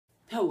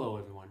Hello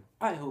everyone,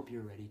 I hope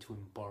you're ready to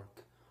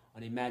embark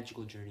on a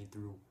magical journey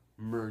through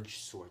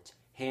MergeSort,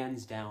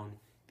 hands down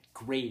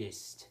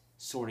greatest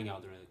sorting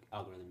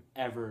algorithm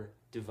ever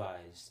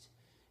devised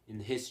in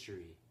the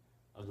history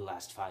of the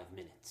last 5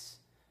 minutes.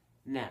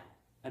 Now,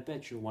 I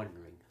bet you're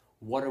wondering,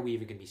 what are we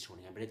even going to be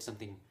sorting on? But it's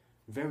something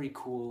very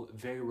cool,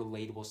 very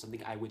relatable,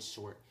 something I would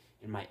sort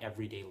in my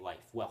everyday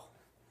life. Well,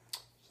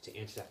 to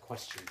answer that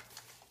question,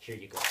 here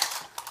you go.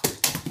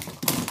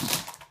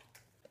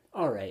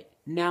 Alright,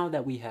 now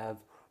that we have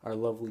our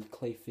lovely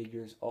clay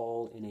figures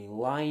all in a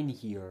line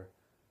here,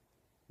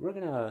 we're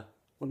gonna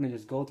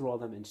just go through all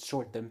of them and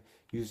sort them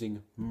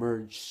using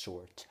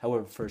MergeSort.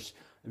 However, first,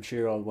 I'm sure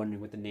you're all wondering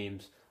what the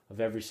names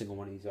of every single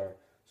one of these are.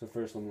 So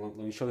first, let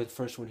me show you the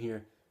first one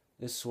here.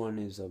 This one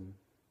is,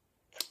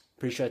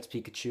 pretty sure it's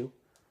Pikachu.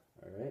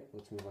 Alright,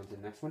 let's move on to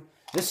the next one.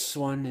 This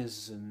one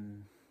is,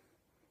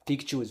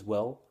 Pikachu as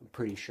well, I'm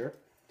pretty sure.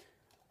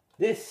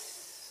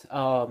 This,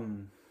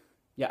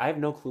 yeah, I have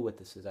no clue what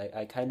this is.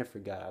 I kind of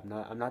forgot.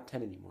 I'm not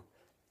 10 anymore.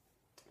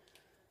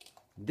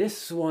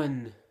 This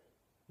one,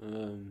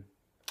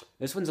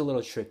 this one's a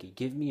little tricky.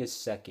 Give me a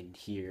second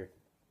here.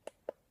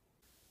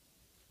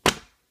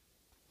 Let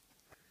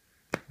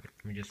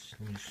me just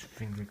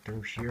finger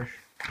through here.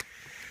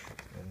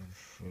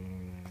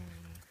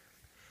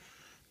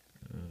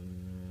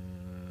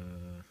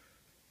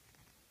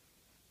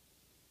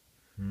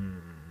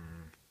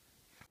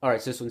 All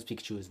right, so this one's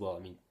Pikachu as well. I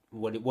mean,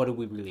 what do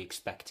we really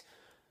expect?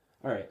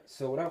 Alright,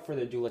 so without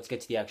further ado, let's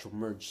get to the actual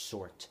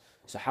MergeSort.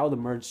 So how the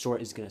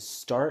MergeSort is going to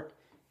start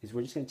is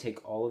we're just going to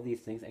take all of these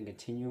things and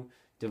continue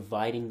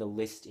dividing the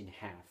list in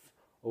half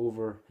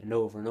over and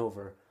over and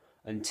over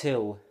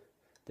until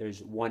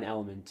there's one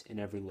element in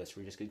every list.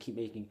 We're just going to keep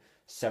making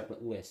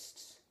separate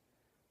lists.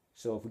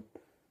 So if we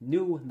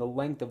knew the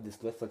length of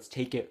this list, let's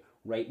take it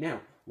right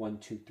now. 1,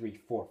 2, 3,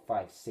 4,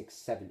 5, 6,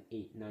 7,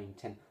 8, 9,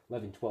 10,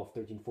 11, 12,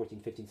 13,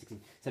 14, 15,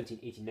 16, 17,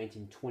 18,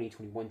 19, 20,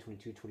 21,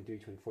 22, 23,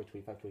 24,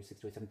 25,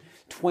 26, 27,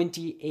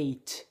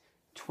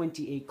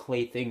 28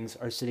 clay things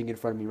are sitting in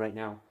front of me right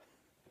now.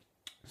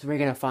 So we're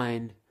going to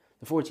find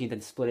the 14th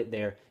and split it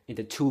there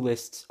into two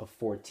lists of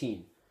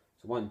 14.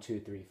 So 1, 2,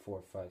 3,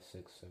 4, 5,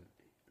 6, 7,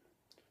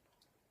 8,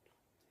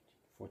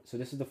 4. So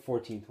this is the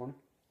 14th one,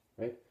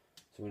 right?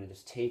 So we're going to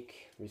just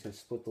we're just going to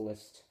split the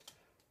list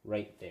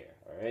right there.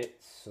 All right,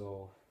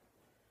 so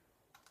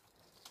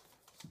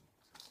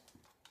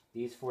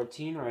these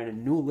 14 are in a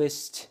new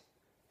list.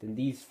 Then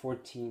these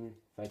 14,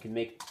 if I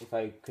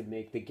could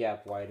make the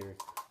gap wider,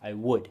 I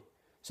would.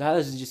 So how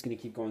this is just going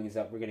to keep going is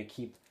that we're going to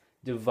keep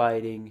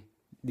dividing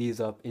these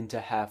up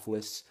into half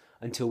lists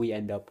until we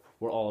end up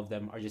where all of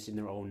them are just in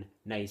their own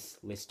nice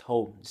list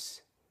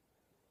homes.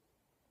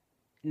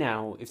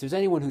 Now, if there's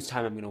anyone whose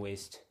time I'm going to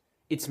waste,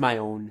 it's my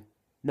own,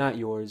 not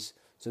yours.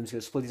 So I'm just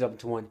going to split these up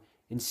into one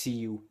and see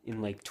you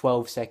in like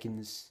 12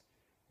 seconds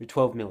or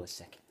 12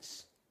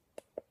 milliseconds.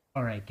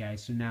 Alright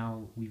guys, so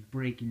now we've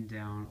broken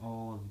down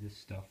all of this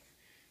stuff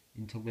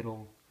into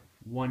little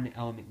one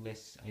element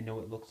lists. I know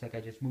it looks like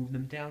I just moved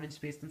them down and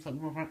spaced them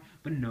slightly more front,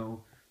 but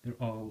no, they're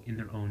all in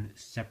their own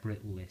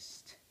separate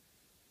list.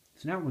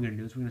 So now what we're going to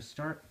do is we're going to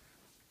start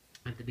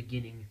at the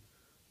beginning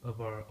of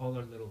all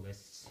our little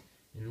lists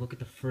and look at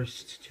the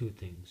first two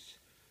things.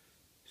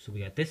 So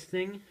we got this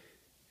thing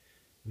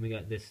and we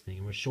got this thing,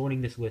 and we're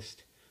sorting this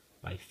list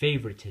by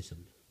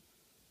favoritism.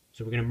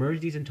 So we're going to merge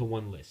these into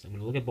one list. I'm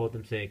going to look at both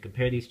of them, say,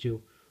 compare these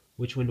two.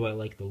 Which one do I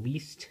like the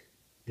least?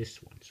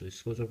 This one. So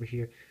this goes over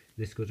here.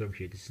 This goes over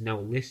here. This is now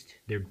a list.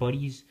 They're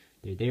buddies.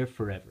 They're there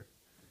forever.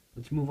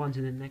 Let's move on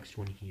to the next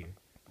one here.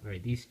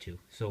 Alright, these two.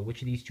 So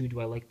which of these two do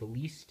I like the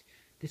least?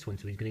 This one.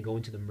 So he's going to go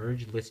into the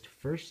merged list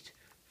first,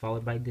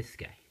 followed by this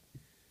guy.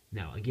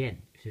 Now, again,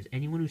 if there's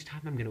anyone whose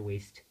time I'm going to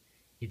waste,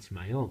 it's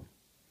my own.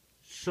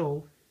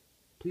 So,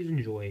 please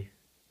enjoy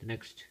the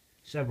next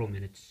several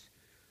minutes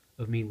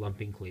of me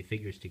lumping clay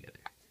figures together.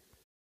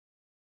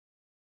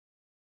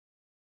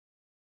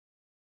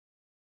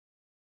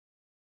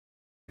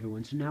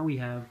 Everyone, so now we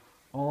have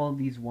all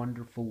these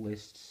wonderful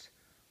lists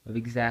of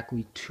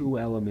exactly two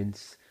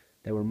elements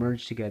that were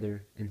merged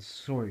together and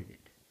sorted.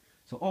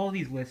 So all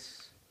these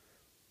lists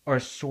are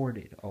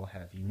sorted, I'll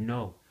have you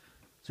know.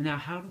 So now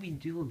how do we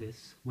do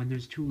this when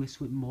there's two lists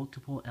with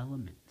multiple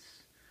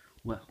elements?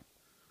 Well,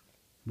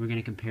 we're going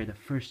to compare the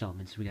first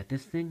elements. So we got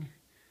this thing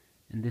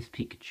and this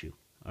Pikachu,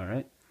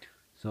 alright?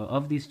 So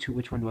of these two,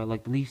 which one do I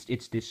like the least?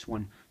 It's this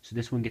one. So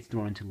this one gets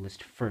thrown into the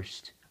list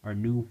first. Our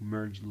new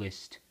merged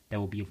list that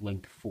will be of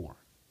length 4.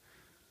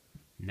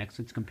 Next,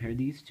 let's compare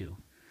these two.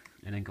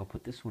 And then I'll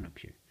put this one up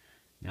here.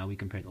 Now we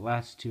compare the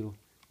last two.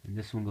 And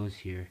this one goes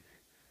here.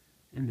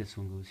 And this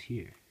one goes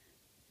here.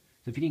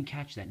 So if you didn't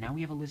catch that, now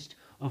we have a list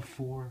of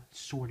 4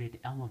 sorted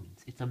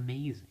elements. It's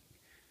amazing.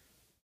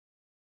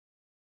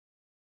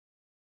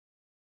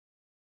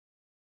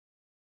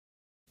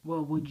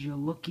 Well, would you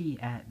looky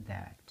at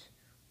that?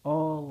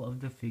 All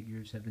of the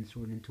figures have been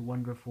sorted into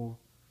wonderful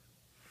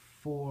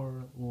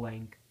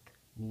 4-length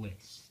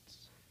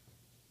lists.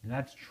 And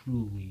that's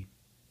truly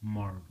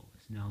marvelous.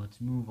 Now let's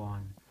move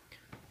on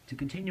to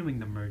continuing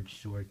the merge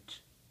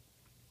sort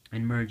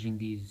and merging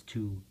these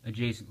two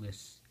adjacent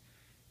lists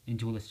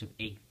into a list of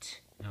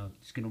 8. Now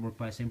it's going to work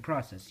by the same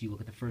process. You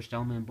look at the first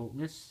element in both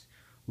lists.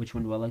 Which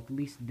one do I like the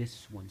least?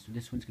 This one. So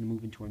this one's going to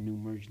move into our new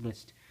merged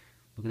list.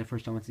 Look at the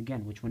first elements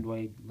again. Which one do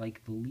I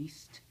like the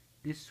least?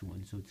 This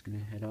one. So it's going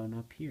to head on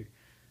up here.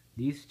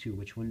 These two.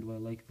 Which one do I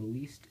like the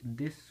least?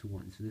 This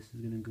one. So this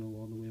is going to go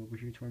all the way over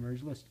here to our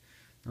merged list.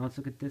 Now let's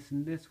look at this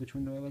and this. Which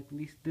one do I like the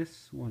least?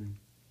 This one.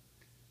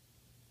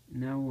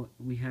 Now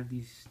we have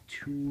these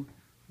two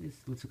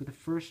lists. Let's look at the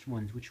first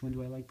ones. Which one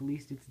do I like the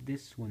least? It's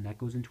this one. That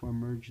goes into our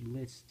merged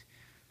list.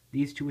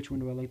 These two, which one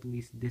do I like the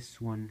least? This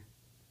one.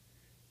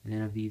 And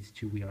then of these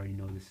two, we already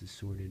know this is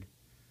sorted.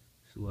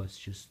 So let's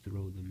just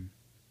throw them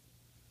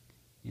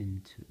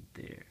into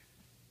there.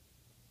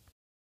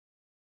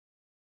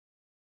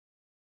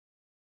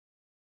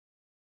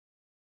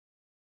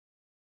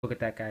 Look at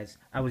that, guys.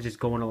 I was just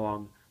going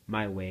along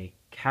my way,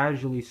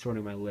 casually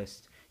sorting my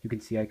list. You can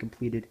see I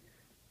completed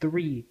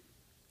 3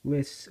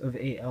 lists of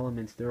 8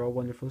 elements. They're all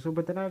wonderful. So,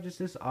 but then I have just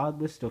this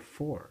odd list of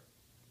 4,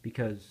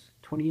 because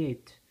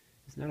 28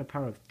 is not a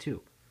power of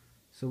 2.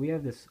 So we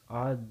have this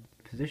odd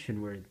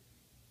position where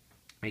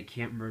I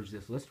can't merge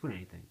this list with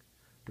anything.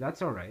 But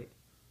that's alright.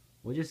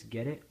 We'll just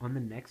get it on the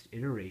next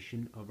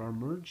iteration of our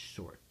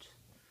MergeSort.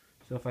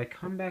 So if I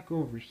come back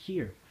over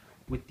here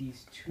with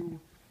these 2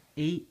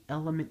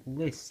 8-element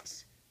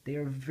lists, they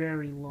are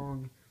very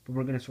long, but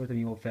we're going to sort them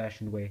the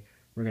old-fashioned way.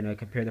 We're going to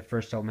compare the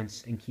first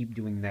elements and keep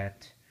doing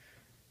that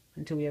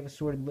until we have a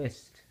sorted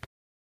list.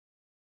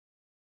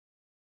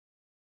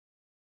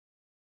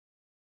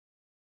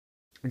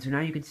 And so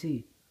now you can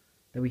see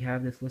that we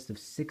have this list of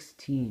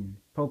 16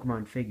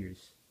 Pokemon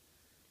figures.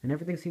 And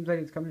everything seems like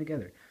it's coming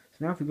together.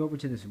 So now if we go over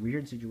to this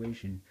weird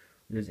situation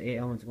where there's 8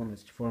 elements in one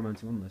list, 4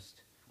 elements in one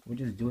list, we'll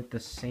just do it the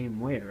same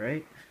way,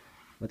 right?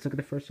 Let's look at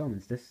the first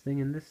elements, this thing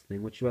and this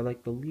thing. Which do I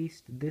like the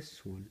least?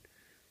 This one.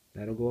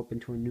 That'll go up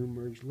into a new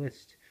merged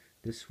list.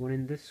 This one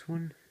and this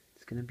one,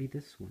 it's going to be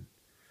this one.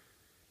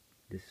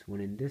 This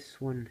one and this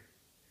one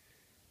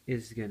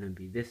is going to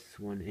be this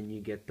one, and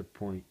you get the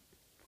point.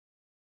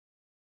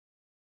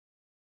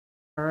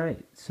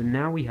 Alright, so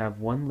now we have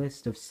one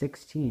list of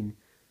 16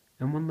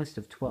 and one list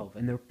of 12,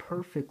 and they're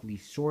perfectly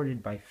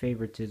sorted by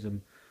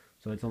favoritism,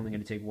 so it's only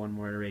going to take one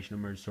more iteration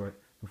of MergeSort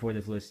before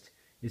this list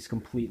is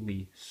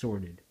completely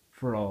sorted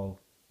for all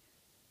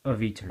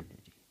of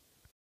eternity.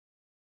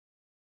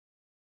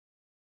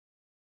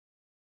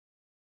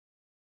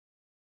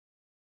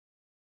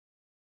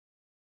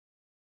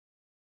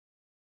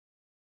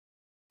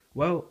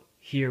 Well,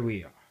 here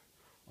we are,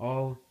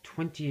 all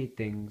 28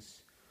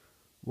 things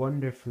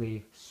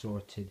wonderfully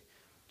sorted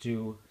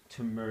due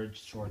to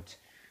MergeSort.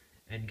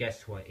 And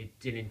guess what? It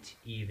didn't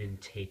even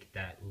take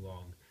that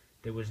long.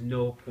 There was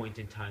no point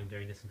in time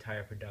during this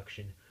entire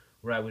production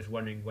where I was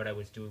wondering what I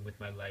was doing with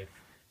my life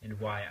and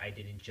why I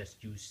didn't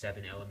just use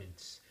 7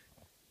 elements.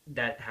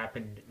 That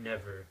happened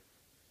never,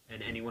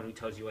 and anyone who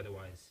tells you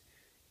otherwise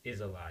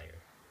is a liar.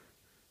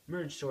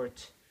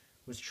 MergeSort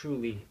was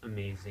truly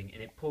amazing,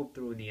 and it pulled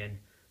through in the end,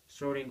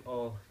 sorting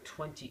all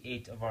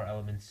 28 of our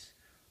elements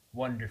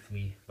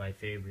wonderfully by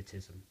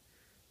favoritism.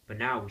 But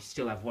now we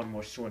still have one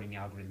more sorting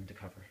algorithm to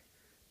cover.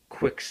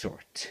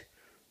 QuickSort.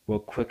 Will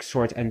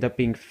QuickSort end up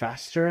being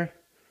faster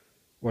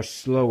or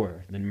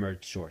slower than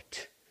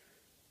MergeSort?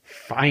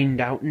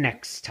 Find out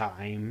next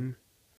time